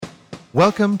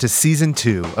Welcome to Season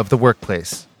 2 of The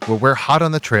Workplace, where we're hot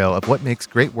on the trail of what makes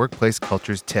great workplace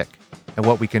cultures tick and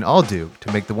what we can all do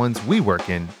to make the ones we work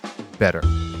in better.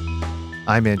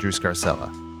 I'm Andrew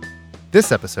Scarcella.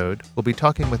 This episode, we'll be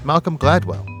talking with Malcolm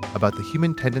Gladwell about the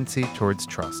human tendency towards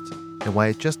trust and why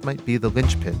it just might be the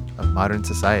linchpin of modern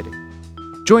society.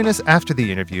 Join us after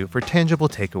the interview for tangible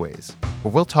takeaways,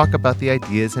 where we'll talk about the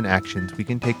ideas and actions we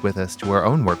can take with us to our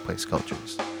own workplace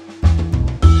cultures.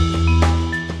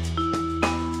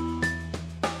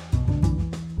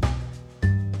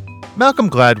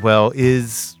 Malcolm Gladwell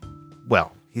is,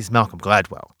 well, he's Malcolm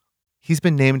Gladwell. He's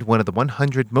been named one of the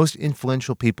 100 most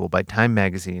influential people by Time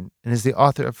magazine and is the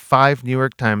author of 5 New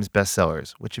York Times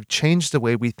bestsellers, which have changed the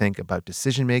way we think about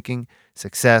decision-making,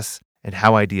 success, and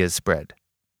how ideas spread.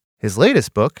 His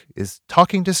latest book is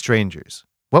Talking to Strangers,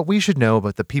 What We Should Know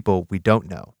About the People We Don't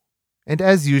Know. And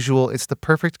as usual, it's the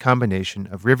perfect combination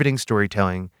of riveting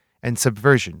storytelling and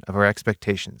subversion of our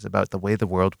expectations about the way the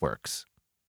world works.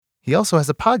 He also has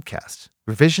a podcast,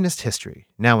 Revisionist History,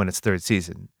 now in its 3rd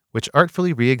season, which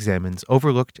artfully re-examines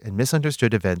overlooked and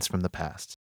misunderstood events from the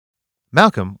past.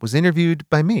 Malcolm was interviewed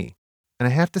by me, and I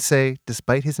have to say,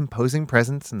 despite his imposing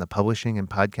presence in the publishing and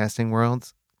podcasting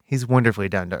worlds, he's wonderfully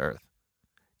down to earth.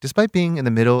 Despite being in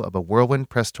the middle of a whirlwind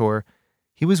press tour,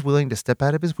 he was willing to step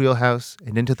out of his wheelhouse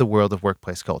and into the world of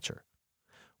workplace culture,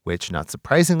 which, not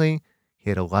surprisingly,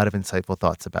 he had a lot of insightful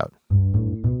thoughts about.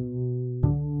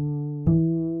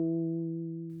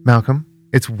 Malcolm,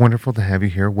 it's wonderful to have you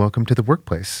here. Welcome to The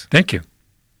Workplace. Thank you.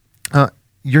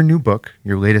 Your new book,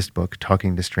 your latest book,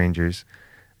 Talking to Strangers,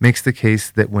 makes the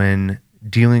case that when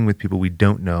dealing with people we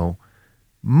don't know,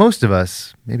 most of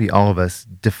us, maybe all of us,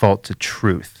 default to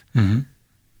truth. Mm-hmm.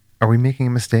 Are we making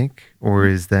a mistake, or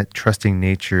is that trusting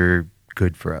nature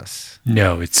good for us?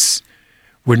 No,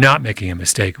 we're not making a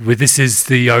mistake. This is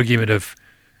the argument of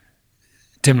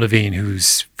Tim Levine,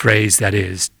 whose phrase that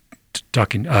is,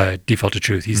 talking default to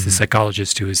truth. He's the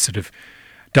psychologist who has sort of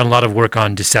done a lot of work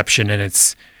on deception,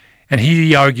 and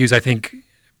he argues, I think,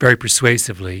 very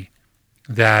persuasively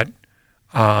that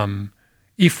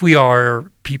if we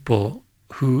are people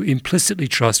who implicitly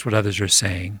trust what others are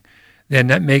saying, then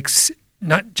that makes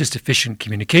not just efficient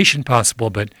communication possible,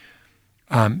 but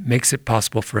makes it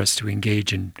possible for us to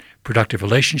engage in productive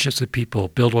relationships with people,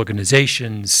 build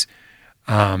organizations.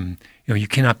 You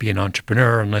cannot be an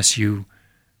entrepreneur unless you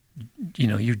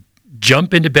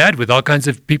jump into bed with all kinds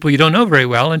of people you don't know very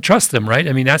well and trust them, right?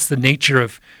 I mean, that's the nature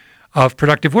of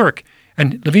productive work.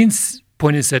 And Levine's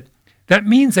point is that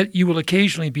means that you will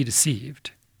occasionally be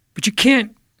deceived, but you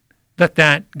can't let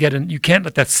that you can't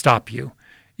let that stop you.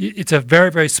 It's a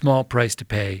very, very small price to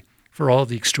pay for all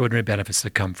the extraordinary benefits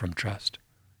that come from trust.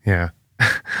 Yeah.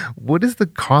 What is the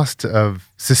cost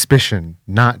of suspicion,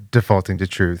 not defaulting to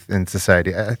truth in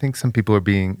society? I think some people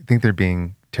think they're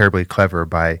being terribly clever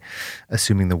by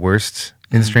assuming the worst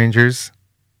in strangers.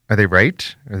 Are they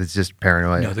right? Or is it just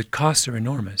paranoia? No, the costs are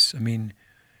enormous. I mean,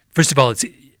 first of all,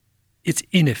 it's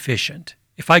inefficient.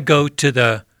 If I go to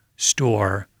the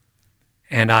store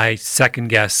and I second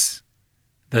guess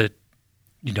the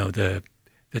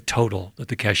total that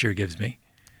the cashier gives me,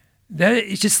 that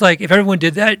it's just like if everyone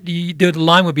did that, the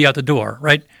line would be out the door,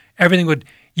 right? Everything would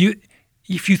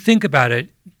if you think about it,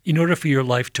 in order for your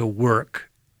life to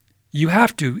work, you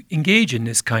have to engage in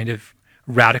this kind of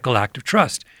radical act of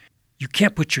trust. You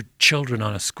can't put your children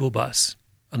on a school bus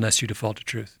unless you default to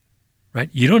truth, right?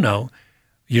 You don't know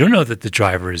that the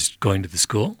driver is going to the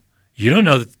school. You don't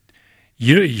know that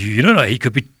you don't know he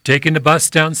could be taking the bus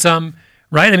down some,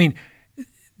 right? I mean,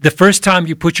 the first time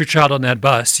you put your child on that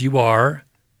bus, you are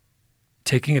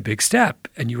taking a big step,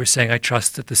 and you are saying, I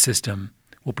trust that the system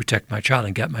will protect my child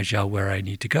and get my child where I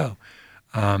need to go.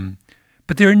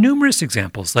 But there are numerous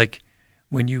examples, like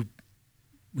when you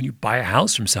buy a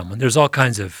house from someone, there's all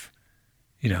kinds of,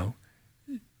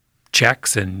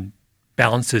 checks and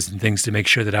balances and things to make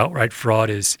sure that outright fraud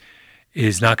is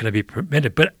not going to be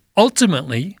permitted. But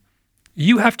ultimately,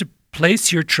 you have to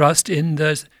place your trust in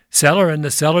the seller and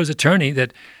the seller's attorney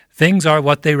that things are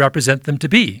what they represent them to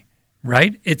be,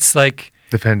 right? It's like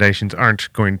the foundations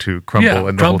aren't going to crumble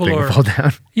and the whole thing will fall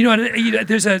down.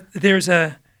 There's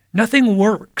a nothing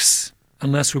works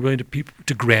unless we're willing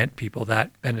to grant people that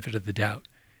benefit of the doubt.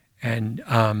 And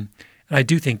I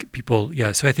do think people,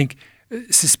 so I think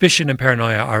suspicion and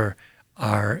paranoia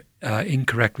are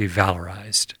incorrectly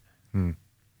valorized.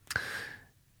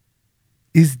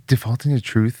 Is defaulting to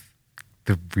truth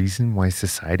the reason why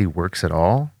society works at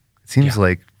all? It seems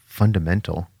like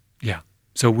fundamental. Yeah.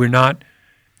 So we're not,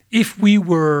 if we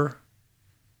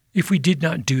did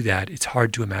not do that, it's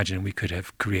hard to imagine we could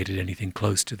have created anything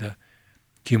close to the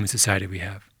human society we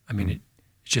have. I mean,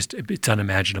 it's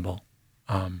unimaginable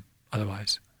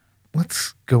otherwise.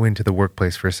 Let's go into the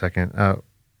workplace for a second.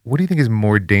 What do you think is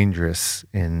more dangerous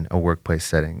in a workplace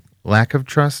setting? Lack of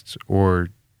trust or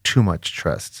too much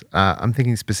trust? I'm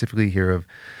thinking specifically here of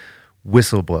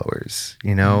whistleblowers.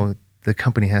 The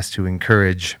company has to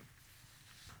encourage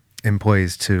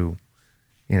employees to,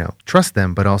 trust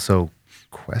them, but also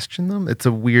question them. It's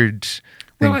a weird thing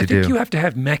to do. I think you have to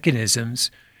have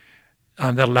mechanisms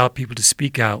that allow people to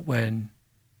speak out when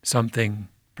something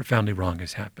profoundly wrong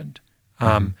has happened.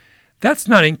 That's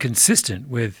not inconsistent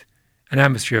with an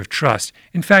atmosphere of trust.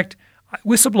 In fact,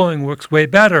 whistleblowing works way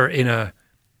better in an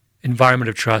environment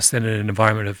of trust than in an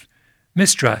environment of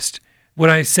mistrust. What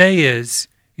I say is,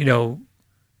 a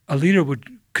leader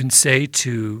can say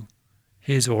to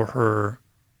his or her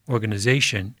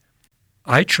organization,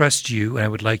 I trust you and I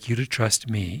would like you to trust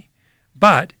me,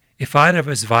 but if either of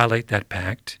us violate that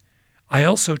pact, I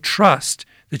also trust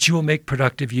that you will make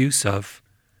productive use of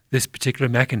this particular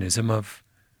mechanism of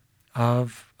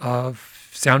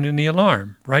sounding the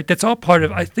alarm, right? That's all part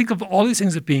of, I think of all these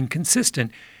things as being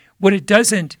consistent. What it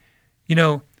doesn't,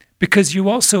 because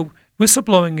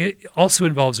whistleblowing it also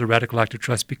involves a radical act of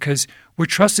trust because we're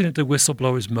trusting that the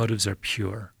whistleblower's motives are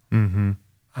pure.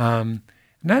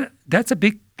 That's a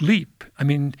big leap. I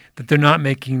mean, that they're not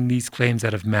making these claims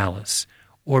out of malice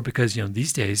or because,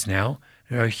 these days now,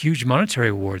 there are huge monetary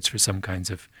awards for some kinds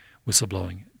of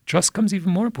whistleblowing. Trust comes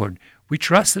even more important. We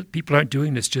trust that people aren't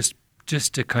doing this just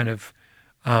to kind of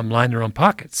line their own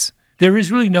pockets. There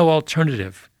is really no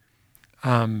alternative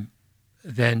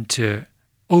than to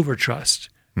overtrust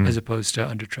as opposed to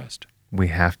undertrust. We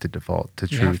have to default to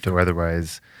truth or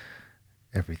otherwise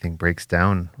everything breaks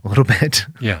down a little bit.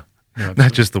 Yeah.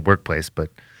 Not just the workplace, but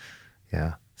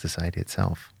society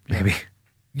itself, maybe.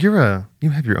 You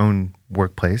have your own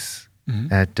workplace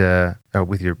at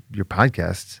with your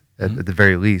podcast at the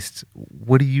very least.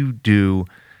 What do you do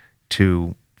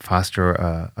to foster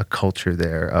a culture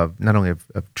there of not only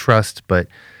of trust, but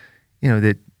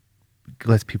that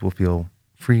lets people feel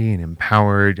free and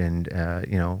empowered and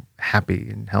happy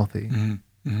and healthy?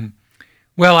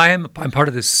 Well, I'm part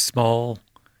of this small.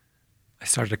 I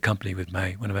started a company with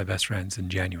one of my best friends in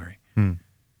January.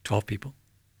 12 people.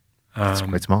 It's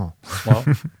quite small.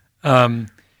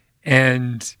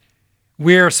 And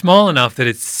we're small enough that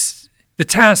it's the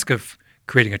task of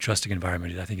creating a trusting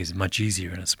environment, I think, is much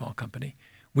easier in a small company.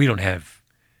 We don't have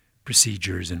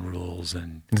procedures and rules,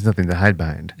 and there's nothing to hide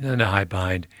behind. Nothing to hide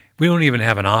behind. We don't even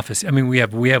have an office. I mean, we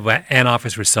have an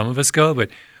office where some of us go, but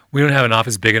we don't have an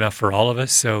office big enough for all of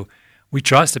us. So we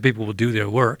trust that people will do their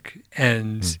work,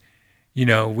 and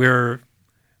we're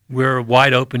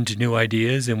wide open to new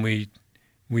ideas, and we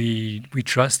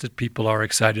trust that people are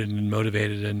excited and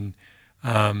motivated, and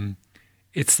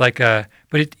it's like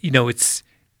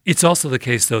it's also the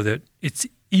case though that it's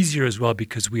easier as well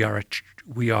because we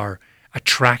are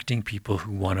attracting people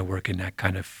who want to work in that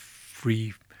kind of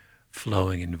free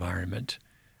flowing environment,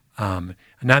 and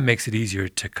that makes it easier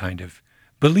to kind of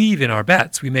believe in our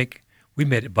bets. We made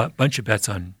a bunch of bets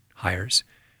on hires.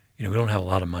 We don't have a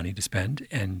lot of money to spend,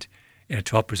 and in a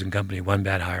 12-person company, one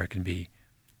bad hire can be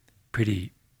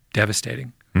pretty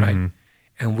devastating, right?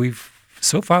 And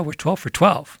so far we're 12 for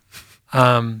 12,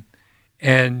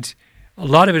 and a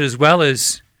lot of it as well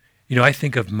is, I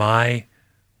think of one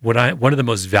of the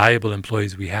most valuable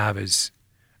employees we have is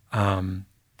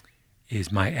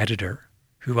my editor,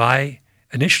 who I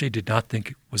initially did not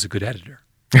think was a good editor,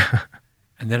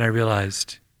 and then I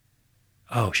realized,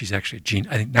 she's actually a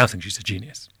genius. I think she's a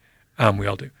genius. We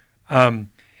all do. And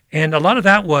a lot of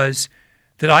that was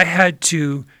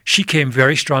that she came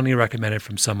very strongly recommended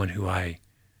from someone who I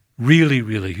really,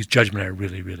 really, whose judgment I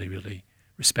really, really, really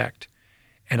respect.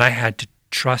 And I had to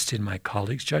trust in my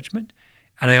colleagues' judgment.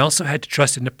 And I also had to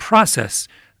trust in the process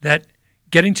that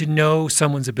getting to know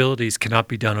someone's abilities cannot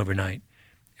be done overnight.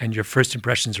 And your first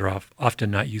impressions are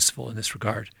often not useful in this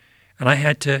regard. And I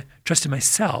had to trust in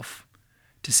myself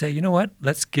to say, you know what,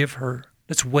 let's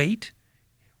wait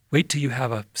till you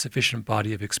have a sufficient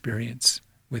body of experience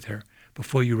with her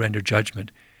before you render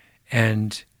judgment.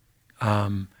 And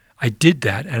I did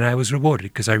that, and I was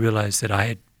rewarded because I realized that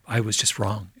I was just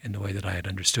wrong in the way that I had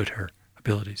understood her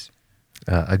abilities.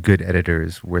 A good editor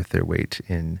is worth their weight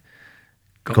in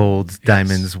golds,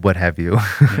 diamonds, what have you.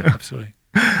 Yeah, absolutely.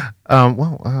 We're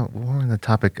on the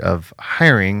topic of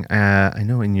hiring. I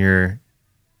know in your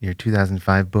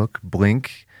 2005 book,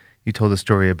 Blink, you told a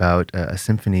story about a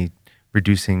symphony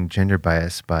reducing gender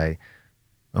bias by,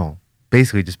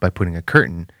 basically just by putting a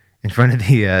curtain in front of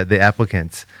the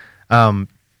applicants. Do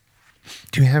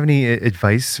you have any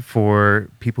advice for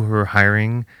people who are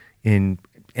hiring in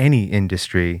any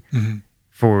industry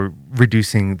for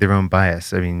reducing their own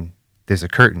bias? I mean, there's a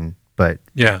curtain, but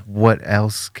Yeah. what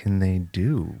else can they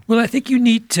do? Well, I think you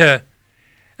need to.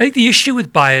 I think the issue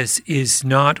with bias is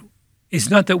not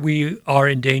that we are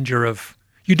in danger of.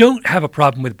 You don't have a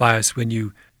problem with bias when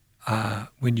you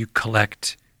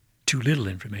collect too little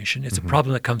information. It's a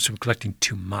problem that comes from collecting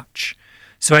too much.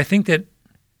 So I think that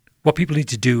what people need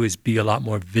to do is be a lot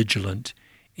more vigilant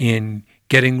in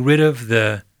getting rid of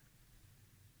the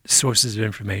sources of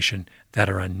information that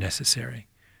are unnecessary.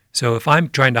 So if I'm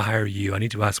trying to hire you, I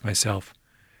need to ask myself,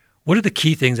 what are the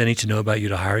key things I need to know about you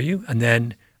to hire you? And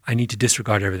then I need to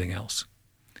disregard everything else.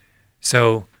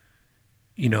 So,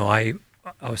 I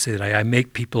would say that I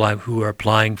make people who are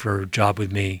applying for a job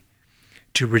with me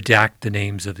to redact the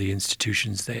names of the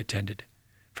institutions they attended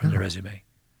from their resume.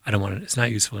 I don't want it. It's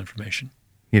not useful information.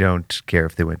 You don't care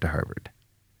if they went to Harvard.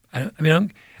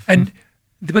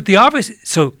 But the obvious,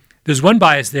 so there's one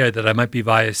bias there that I might be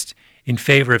biased in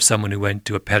favor of someone who went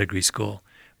to a pedigree school.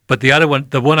 But the other one,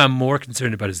 the one I'm more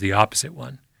concerned about is the opposite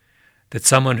one, that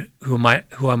someone who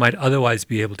I might otherwise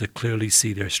be able to clearly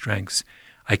see their strengths,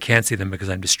 I can't see them because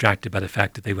I'm distracted by the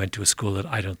fact that they went to a school that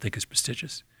I don't think is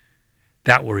prestigious.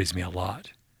 That worries me a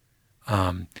lot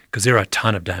because there are a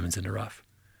ton of diamonds in the rough.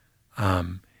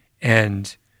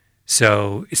 And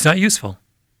so it's not useful.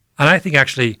 And I think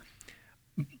actually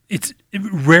it's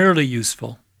rarely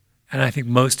useful. And I think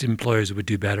most employers would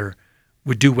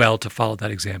do well to follow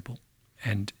that example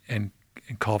and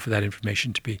call for that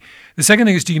information to be. The second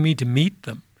thing is, do you need to meet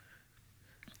them?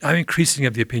 I'm increasingly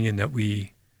of the opinion that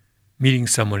meeting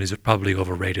someone is probably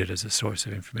overrated as a source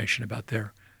of information about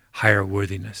their higher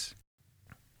worthiness.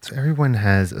 So everyone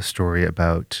has a story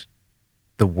about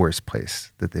the worst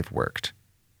place that they've worked,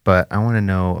 but I want to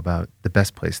know about the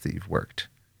best place that you've worked.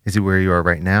 Is it where you are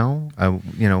right now?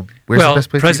 Where's the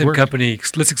best place present you've worked? company.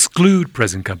 Let's exclude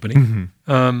present company.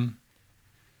 Mm-hmm.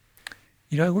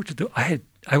 I worked at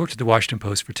the Washington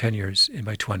Post for 10 years in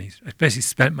my 20s. I basically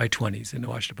spent my 20s in the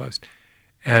Washington Post,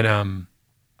 and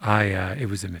it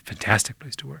was a fantastic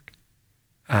place to work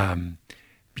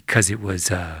because it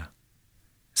was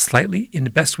slightly, in the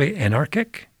best way,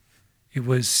 anarchic. You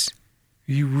were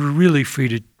really free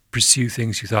to pursue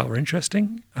things you thought were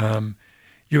interesting.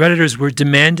 Your editors were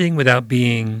demanding without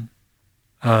being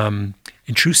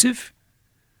intrusive.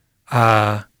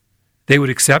 They would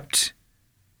accept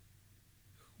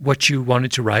what you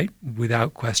wanted to write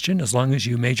without question, as long as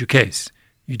you made your case.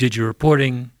 You did your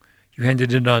reporting, you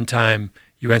handed it on time,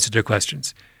 you answered their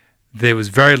questions. There was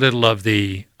very little of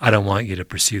the, I don't want you to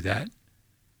pursue that.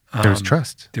 There was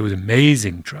trust. There was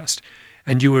amazing trust.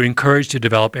 And you were encouraged to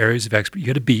develop areas of expertise. You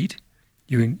had a beat.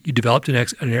 You developed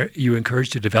you were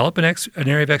encouraged to develop an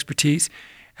area of expertise,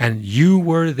 and you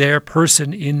were their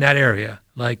person in that area.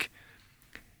 Like,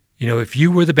 if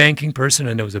you were the banking person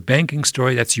and there was a banking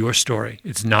story, that's your story.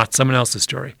 It's not someone else's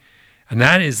story. And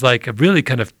that is like a really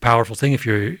kind of powerful thing if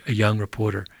you're a young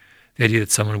reporter. The idea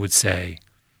that someone would say,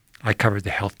 I covered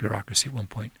the health bureaucracy at one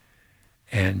point,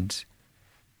 and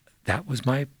that was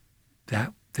I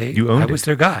was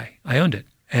their guy. I owned it.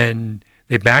 And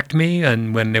they backed me,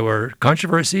 and when there were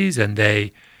controversies, and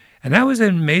that was an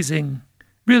amazing,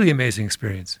 really amazing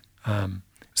experience. It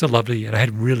was and I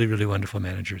had really, really wonderful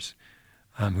managers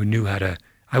who knew how to.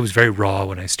 I was very raw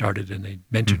when I started, and they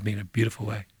mentored me in a beautiful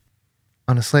way.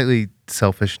 On a slightly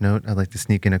selfish note, I'd like to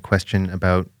sneak in a question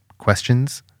about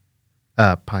questions,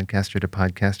 podcaster to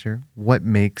podcaster. What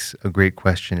makes a great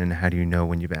question, and how do you know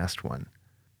when you've asked one?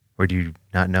 Or do you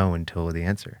not know until the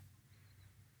answer?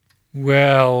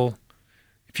 Well,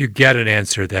 if you get an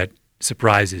answer that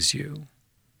surprises you,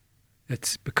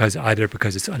 it's either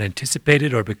because it's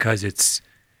unanticipated or because it's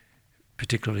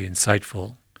particularly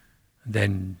insightful,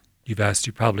 then you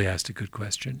probably asked a good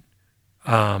question.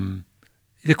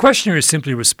 The questioner is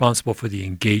simply responsible for the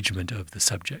engagement of the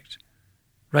subject,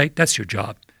 right? That's your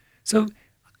job. So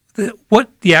what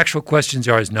the actual questions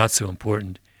are is not so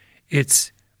important.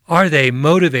 Are they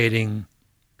motivating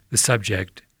the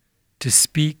subject to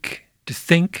speak, to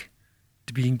think,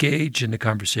 to be engaged in the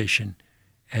conversation,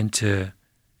 and to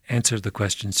answer the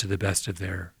questions to the best of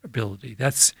their ability?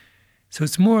 So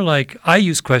it's more like I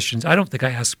use questions. I don't think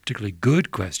I ask particularly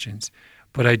good questions,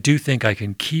 but I do think I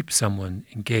can keep someone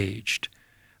engaged.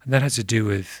 And that has to do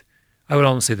with, I would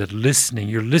almost say that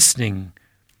your listening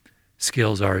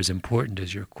skills are as important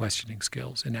as your questioning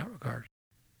skills in that regard.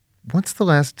 What's the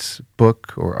last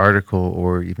book or article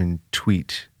or even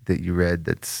tweet that you read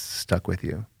that's stuck with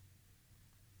you?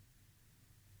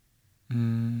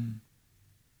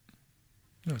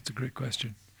 That's a great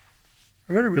question.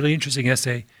 I read a really interesting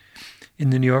essay in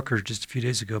The New Yorker just a few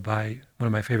days ago by one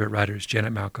of my favorite writers,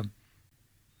 Janet Malcolm.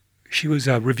 She was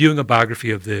reviewing a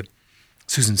biography of the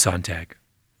Susan Sontag,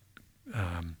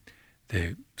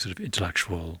 the sort of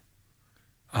intellectual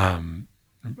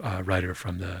writer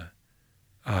from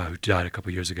who died a couple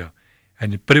of years ago,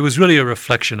 but it was really a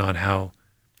reflection on how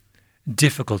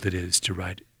difficult it is to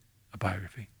write a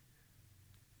biography,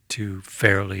 to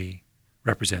fairly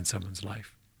represent someone's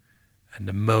life, and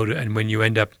the motive. And when you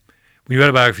write a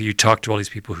biography, you talk to all these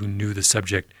people who knew the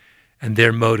subject, and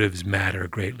their motives matter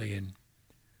greatly. And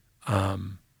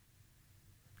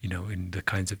in the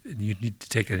kinds of, you need to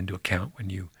take that into account when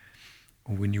you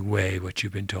weigh what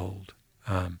you've been told.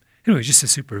 Anyway, it was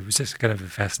just kind of a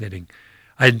fascinating.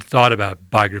 I hadn't thought about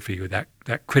biography or that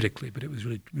critically, but it was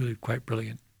really, really quite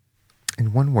brilliant.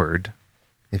 In one word,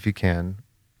 if you can,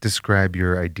 describe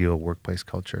your ideal workplace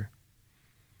culture.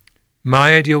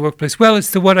 My ideal workplace? Well,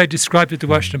 it's the one I described at the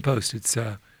Washington Post. It's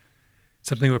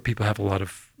something where people have a lot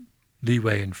of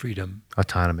leeway and freedom.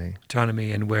 Autonomy,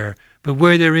 and where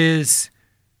there is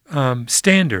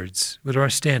standards. What are our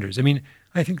standards? I mean,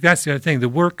 I think that's the other thing. The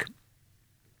work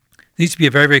needs to be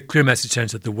a very, very clear message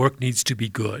sense that the work needs to be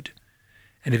good.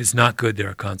 And if it's not good, there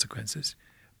are consequences.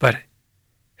 But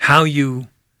how you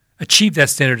achieve that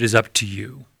standard is up to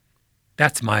you.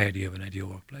 That's my idea of an ideal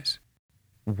workplace.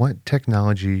 What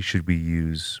technology should we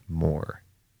use more?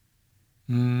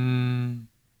 There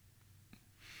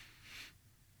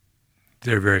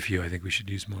are very few I think we should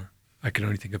use more. I can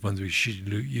only think of ones we should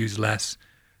use less.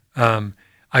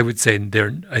 I would say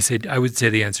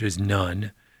the answer is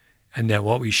none, and that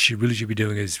what we should be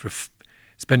doing is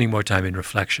spending more time in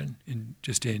reflection, in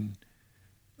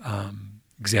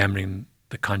examining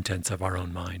the contents of our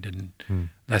own mind, and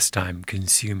less time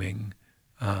consuming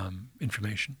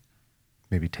information.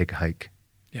 Maybe take a hike.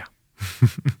 Yeah.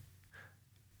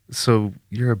 So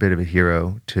you're a bit of a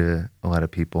hero to a lot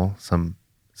of people, some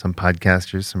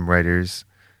podcasters, some writers,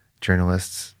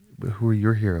 journalists. Who are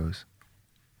your heroes?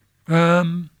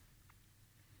 Well,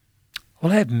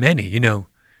 I have many.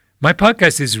 My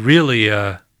podcast is really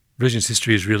Revisionist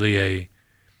History is really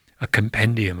a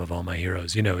compendium of all my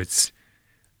heroes.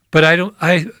 But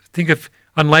I think of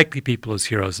unlikely people as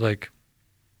heroes. Like,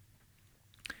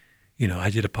 I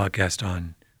did a podcast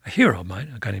on a hero of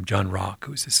mine, a guy named John Rock,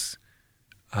 who's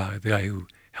the guy who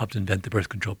helped invent the birth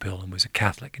control pill and was a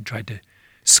Catholic and tried to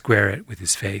square it with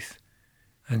his faith.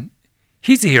 And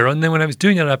he's a hero. And then when I was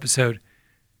doing that episode,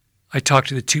 I talked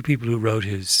to the two people who wrote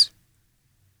his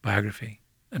biography,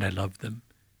 and I loved them.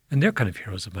 And they're kind of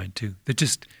heroes of mine, too. They're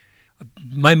just,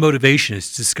 my motivation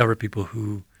is to discover people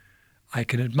who I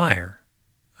can admire.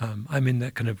 I'm in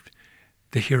that kind of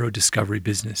the hero discovery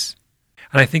business.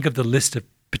 And I think of the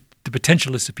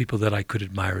potential list of people that I could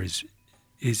admire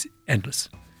is endless.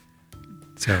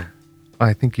 So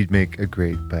I think you'd make a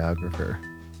great biographer.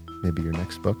 Maybe your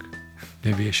next book.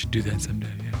 Maybe I should do that someday,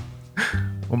 yeah.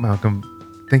 Well, Malcolm,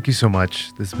 thank you so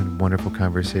much. This has been a wonderful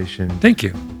conversation. Thank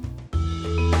you.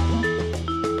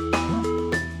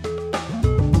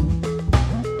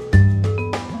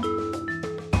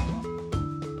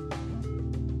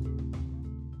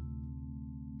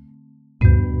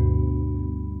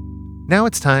 Now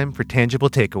it's time for Tangible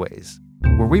Takeaways,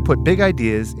 where we put big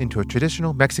ideas into a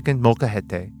traditional Mexican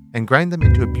molcajete and grind them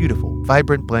into a beautiful,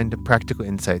 vibrant blend of practical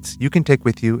insights you can take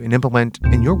with you and implement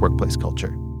in your workplace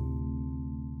culture.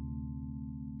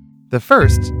 The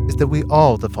first is that we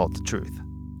all default to truth,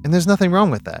 and there's nothing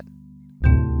wrong with that.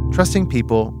 Trusting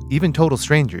people, even total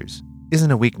strangers,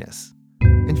 isn't a weakness.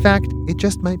 In fact, it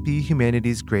just might be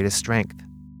humanity's greatest strength.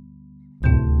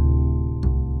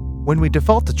 When we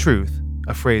default to truth,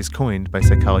 a phrase coined by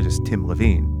psychologist Tim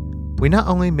Levine, we not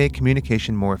only make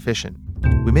communication more efficient,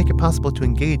 we make it possible to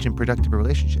engage in productive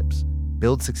relationships,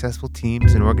 build successful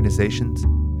teams and organizations,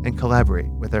 and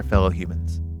collaborate with our fellow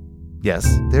humans.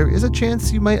 Yes, there is a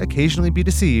chance you might occasionally be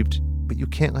deceived, but you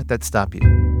can't let that stop you.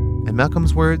 In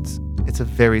Malcolm's words, it's a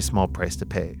very small price to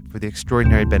pay for the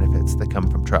extraordinary benefits that come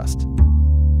from trust.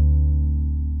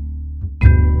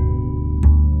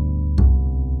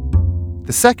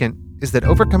 The second is that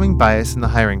overcoming bias in the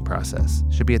hiring process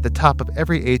should be at the top of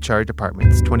every HR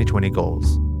department's 2020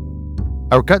 goals.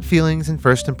 Our gut feelings and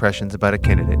first impressions about a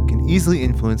candidate can easily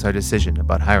influence our decision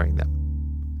about hiring them.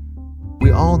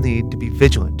 We all need to be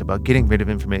vigilant about getting rid of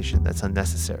information that's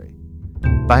unnecessary.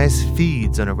 Bias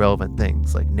feeds on irrelevant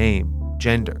things like name,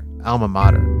 gender, alma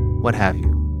mater, what have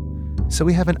you. So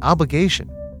we have an obligation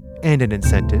and an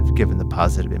incentive, given the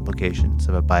positive implications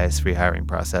of a bias-free hiring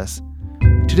process,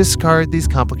 to discard these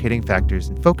complicating factors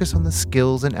and focus on the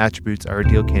skills and attributes our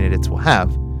ideal candidates will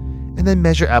have, and then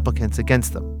measure applicants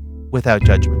against them, without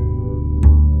judgment.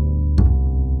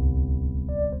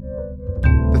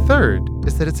 The third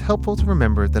is that it's helpful to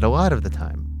remember that a lot of the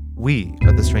time, We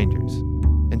are the strangers.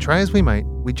 And try as we might,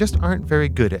 we just aren't very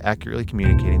good at accurately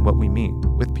communicating what we mean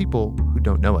with people who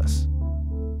don't know us.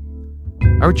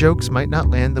 Our jokes might not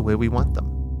land the way we want them.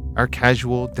 Our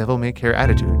casual, devil-may-care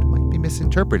attitude might be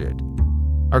misinterpreted.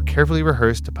 Our carefully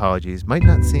rehearsed apologies might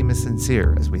not seem as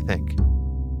sincere as we think.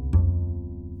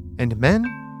 And men,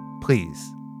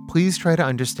 please try to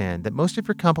understand that most of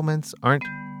your compliments aren't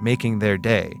making their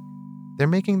day. They're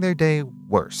making their day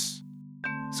worse.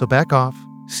 So back off,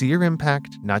 see your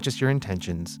impact, not just your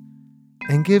intentions,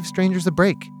 and give strangers a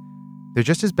break. They're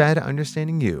just as bad at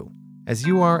understanding you as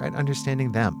you are at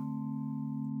understanding them.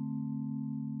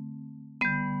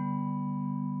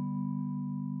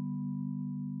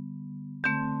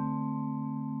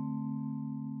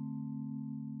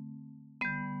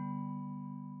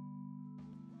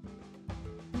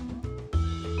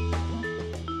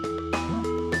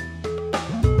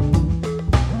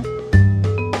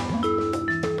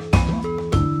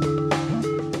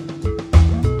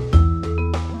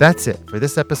 That's it for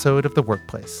this episode of The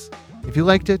Workplace. If you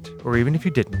liked it, or even if you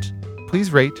didn't,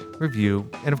 please rate, review,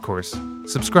 and of course,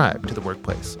 subscribe to The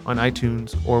Workplace on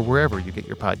iTunes or wherever you get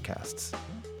your podcasts.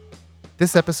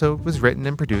 This episode was written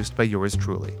and produced by yours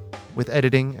truly, with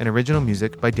editing and original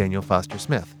music by Daniel Foster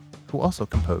Smith, who also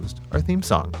composed our theme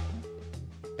song.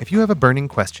 If you have a burning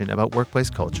question about workplace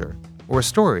culture, or a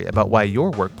story about why your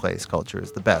workplace culture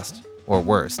is the best or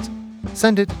worst,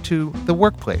 send it to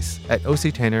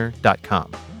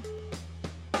theworkplace@octanner.com.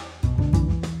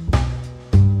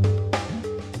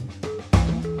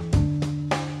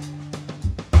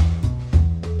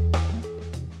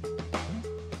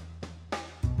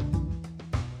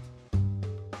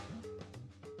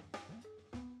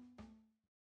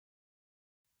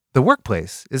 The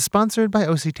Workplace is sponsored by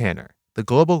OC Tanner, the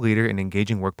global leader in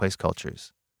engaging workplace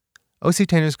cultures. OC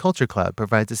Tanner's Culture Cloud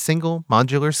provides a single,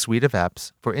 modular suite of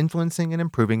apps for influencing and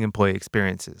improving employee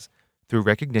experiences through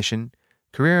recognition,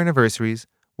 career anniversaries,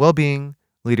 well-being,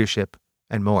 leadership,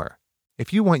 and more.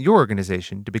 If you want your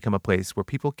organization to become a place where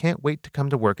people can't wait to come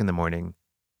to work in the morning,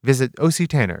 visit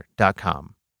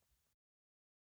octanner.com.